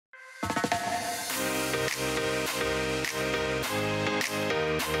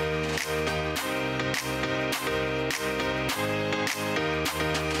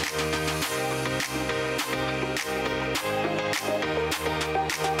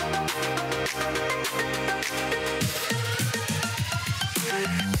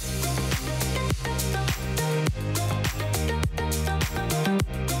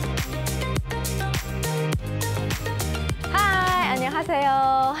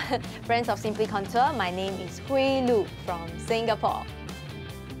안녕하세요, friends of Simply Contour. My name is Hui Lu from Singapore.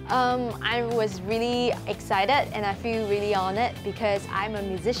 I was really excited and I feel really honored because I'm a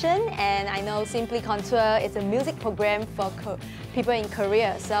musician and I know Simply Contour is a music program for people in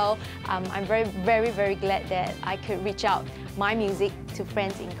Korea. So I'm very glad that I could reach out my music to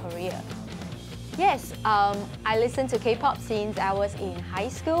friends in Korea. Yes, I listened to K-pop since I was in high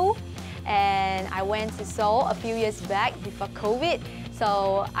school. And I went to Seoul a few years back before COVID.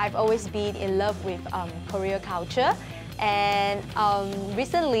 So I've always been in love with Korean culture. And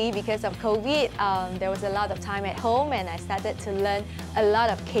recently, because of COVID, there was a lot of time at home and I started to learn a lot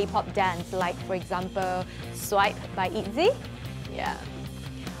of K-pop dance, like for example, Swipe by ITZY. Yeah.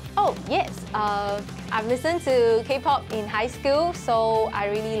 Oh yes, I've listened to K-pop in high school, so I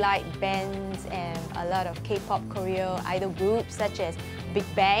really like bands and a lot of K-pop Korean idol groups such as Big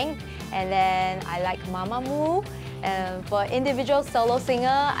Bang, and then I like Mamamoo. For individual solo singer,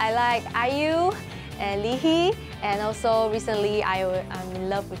 I like IU and Lee Hee, and also recently I'm in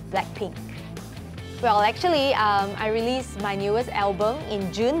love with Blackpink. Well, actually, I released my newest album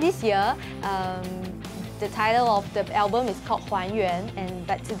in June this year. The title of the album is called 还原,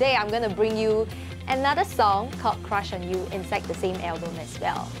 but today I'm going to bring you another song called Crush on You inside the same album as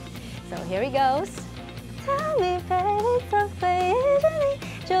well. So here it goes. Tell me baby, 怎会遇见你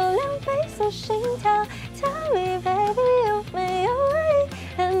就两倍速心跳 Tell me baby, 有没有爱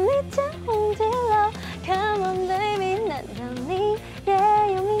和你天荒地老 Come on baby, 难道你也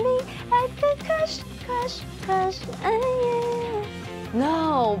有秘密 I could crush on you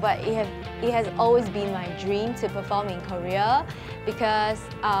No, but it has always been my dream to perform in Korea because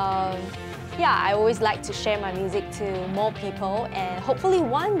yeah, I always like to share my music to more people and hopefully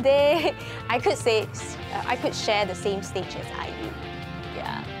one day I could share the same stage as IU.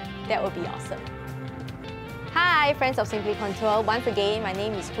 Yeah, that would be awesome. Hi, friends of Simply Contour. Once again, my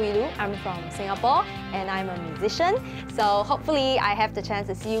name is Hui Lu. I'm from Singapore and I'm a musician. So hopefully I have the chance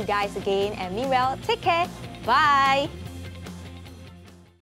to see you guys again and meanwhile, take care. Bye!